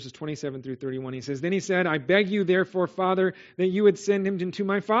portion, verses 27 through 31. He says, Then he said, I beg you, therefore, Father, that you would send him into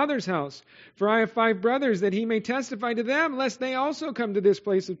my father's house. For I have 5 brothers, that he may testify to them, lest they also come to this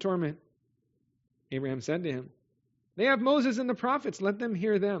place of torment. Abraham said to him, They have Moses and the prophets. Let them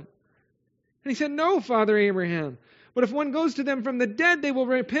hear them. And he said, No, Father Abraham. But if one goes to them from the dead, they will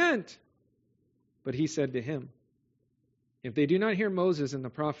repent. But he said to him, If they do not hear Moses and the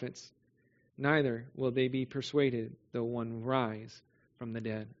prophets, neither will they be persuaded, though one rise from the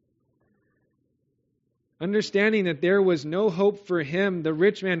dead. Understanding that there was no hope for him, the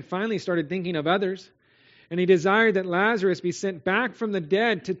rich man finally started thinking of others, and he desired that Lazarus be sent back from the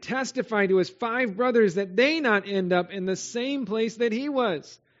dead to testify to his 5 brothers that they not end up in the same place that he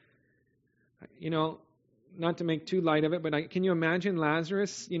was. Not to make too light of it, but can you imagine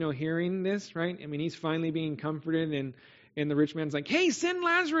Lazarus, hearing this, right? I mean, he's finally being comforted, and the rich man's like, hey, send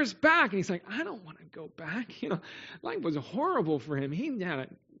Lazarus back. And he's like, I don't want to go back. Life was horrible for him. He had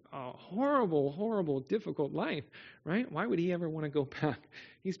a horrible, horrible, difficult life, right? Why would he ever want to go back?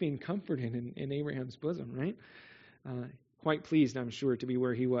 He's being comforted in Abraham's bosom, right? Quite pleased, I'm sure, to be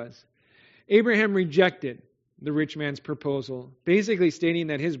where he was. Abraham rejected the rich man's proposal, basically stating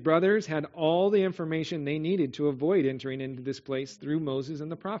that his brothers had all the information they needed to avoid entering into this place through Moses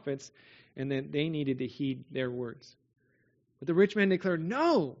and the prophets, and that they needed to heed their words. But the rich man declared,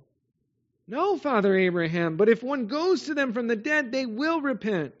 No, Father Abraham, but if one goes to them from the dead, they will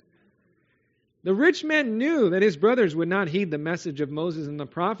repent. The rich man knew that his brothers would not heed the message of Moses and the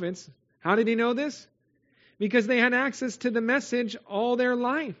prophets. How did he know this? Because they had access to the message all their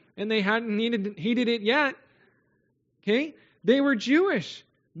life, and they hadn't heeded it yet. Okay? They were Jewish.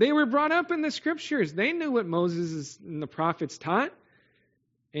 They were brought up in the Scriptures. They knew what Moses and the prophets taught,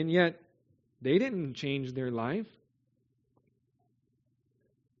 and yet they didn't change their life.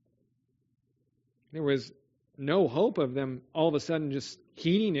 There was no hope of them all of a sudden just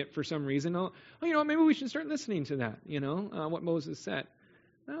heeding it for some reason. Maybe we should start listening to that, what Moses said.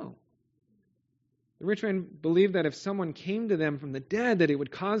 No. The rich man believed that if someone came to them from the dead, that it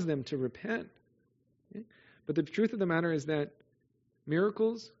would cause them to repent. Okay? But the truth of the matter is that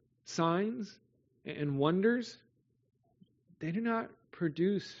miracles, signs, and wonders, they do not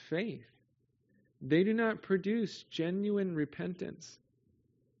produce faith. They do not produce genuine repentance.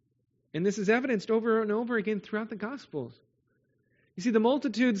 And this is evidenced over and over again throughout the Gospels. You see, the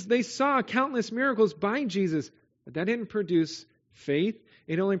multitudes, they saw countless miracles by Jesus, but that didn't produce faith.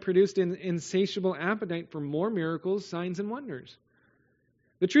 It only produced an insatiable appetite for more miracles, signs, and wonders.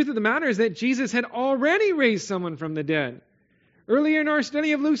 The truth of the matter is that Jesus had already raised someone from the dead. Earlier in our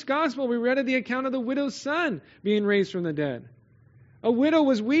study of Luke's Gospel, we read of the account of the widow's son being raised from the dead. A widow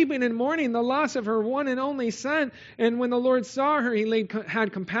was weeping and mourning the loss of her one and only son. And when the Lord saw her, he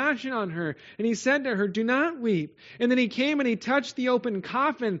had compassion on her. And he said to her, "Do not weep." And then he came and he touched the open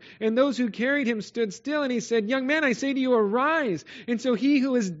coffin. And those who carried him stood still. And he said, "Young man, I say to you, arise." And so he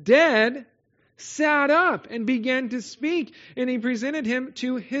who is dead sat up and began to speak. And he presented him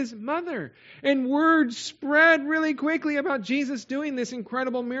to his mother. And word spread really quickly about Jesus doing this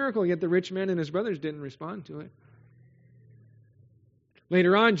incredible miracle. Yet the rich man and his brothers didn't respond to it.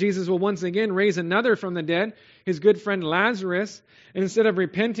 Later on, Jesus will once again raise another from the dead, his good friend Lazarus. And instead of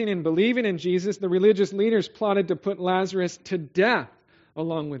repenting and believing in Jesus, the religious leaders plotted to put Lazarus to death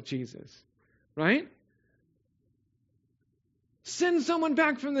along with Jesus. Right? Send someone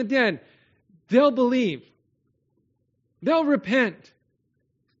back from the dead. they'll believe. They'll repent.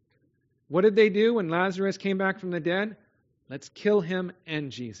 What did they do when Lazarus came back from the dead? Let's kill him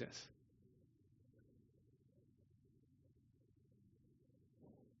and Jesus.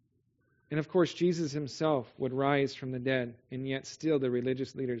 And of course, Jesus himself would rise from the dead, and yet still the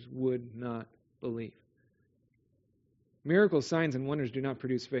religious leaders would not believe. Miracles, signs, and wonders do not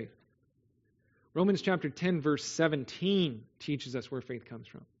produce faith. Romans chapter 10, verse 17 teaches us where faith comes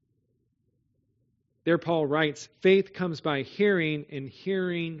from. There Paul writes, faith comes by hearing, and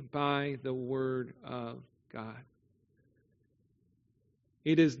hearing by the word of God.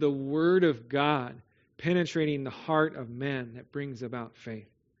 It is the word of God penetrating the heart of men that brings about faith.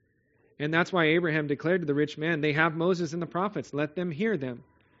 And that's why Abraham declared to the rich man, they have Moses and the prophets, let them hear them.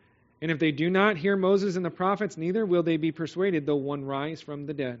 And if they do not hear Moses and the prophets, neither will they be persuaded, though one rise from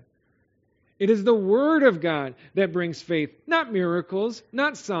the dead. It is the Word of God that brings faith, not miracles,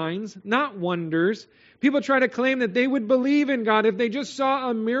 not signs, not wonders. People try to claim that they would believe in God if they just saw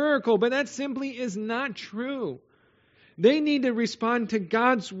a miracle, but that simply is not true. They need to respond to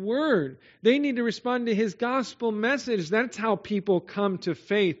God's Word. They need to respond to His gospel message. That's how people come to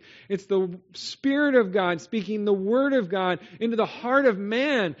faith. It's the Spirit of God speaking the Word of God into the heart of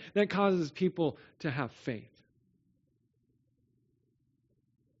man that causes people to have faith.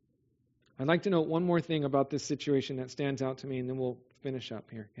 I'd like to note one more thing about this situation that stands out to me, and then we'll finish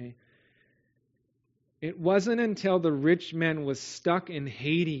up here, okay? It wasn't until the rich man was stuck in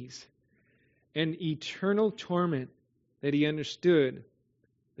Hades and eternal torment that he understood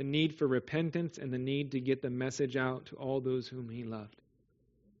the need for repentance and the need to get the message out to all those whom he loved.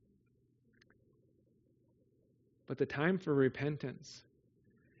 But the time for repentance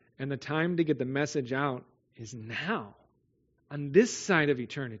and the time to get the message out is now, on this side of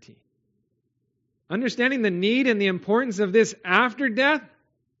eternity. Understanding the need and the importance of this after death,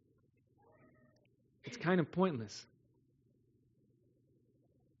 it's kind of pointless.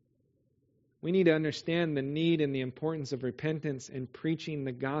 We need to understand the need and the importance of repentance and preaching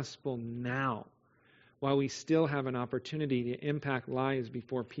the gospel now, while we still have an opportunity to impact lives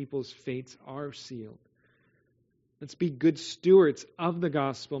before people's fates are sealed. Let's be good stewards of the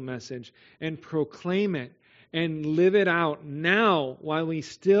gospel message and proclaim it and live it out now while we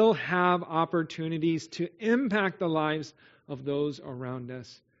still have opportunities to impact the lives of those around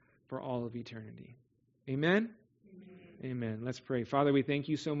us for all of eternity. Amen? Amen. Let's pray. Father, we thank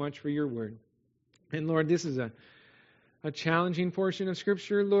you so much for your word. And Lord, this is a challenging portion of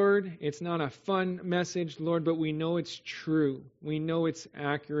Scripture, Lord. It's not a fun message, Lord, but we know it's true. We know it's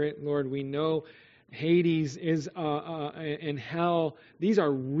accurate, Lord. We know Hades is and hell. These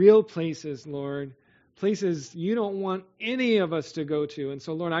are real places, Lord. Places you don't want any of us to go to. And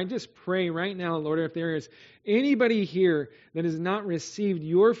so, Lord, I just pray right now, Lord, if there is anybody here that has not received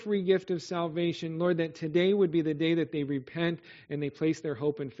your free gift of salvation, Lord, that today would be the day that they repent and they place their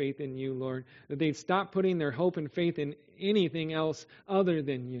hope and faith in you, Lord. That they'd stop putting their hope and faith in anything else other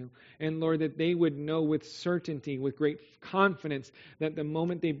than you. And Lord, that they would know with certainty, with great confidence, that the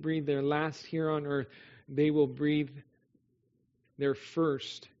moment they breathe their last here on earth, they will breathe their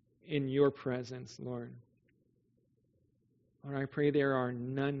first in your presence, Lord. Lord, I pray there are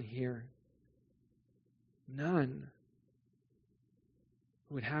none here. None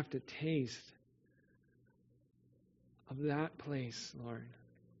who would have to taste of that place, Lord.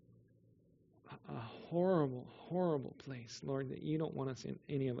 A horrible, horrible place, Lord, that you don't want us,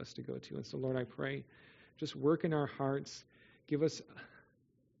 any of us, to go to. And so, Lord, I pray, just work in our hearts. Give us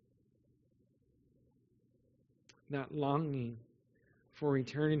that longing for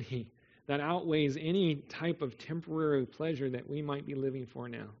eternity that outweighs any type of temporary pleasure that we might be living for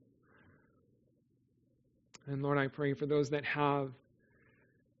now. And Lord, I pray for those that have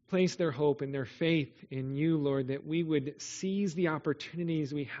placed their hope and their faith in you, Lord, that we would seize the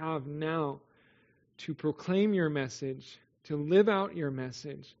opportunities we have now to proclaim your message, to live out your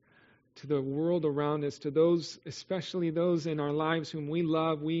message to the world around us, to those, especially those in our lives whom we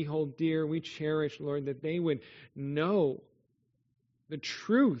love, we hold dear, we cherish, Lord, that they would know the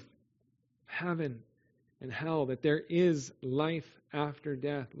truth of heaven and hell, that there is life after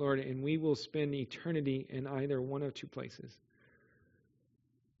death, Lord, and we will spend eternity in either one of two places.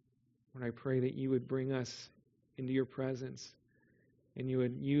 Lord, I pray that you would bring us into your presence and you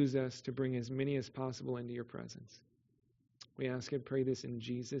would use us to bring as many as possible into your presence. We ask and pray this in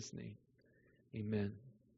Jesus' name. Amen.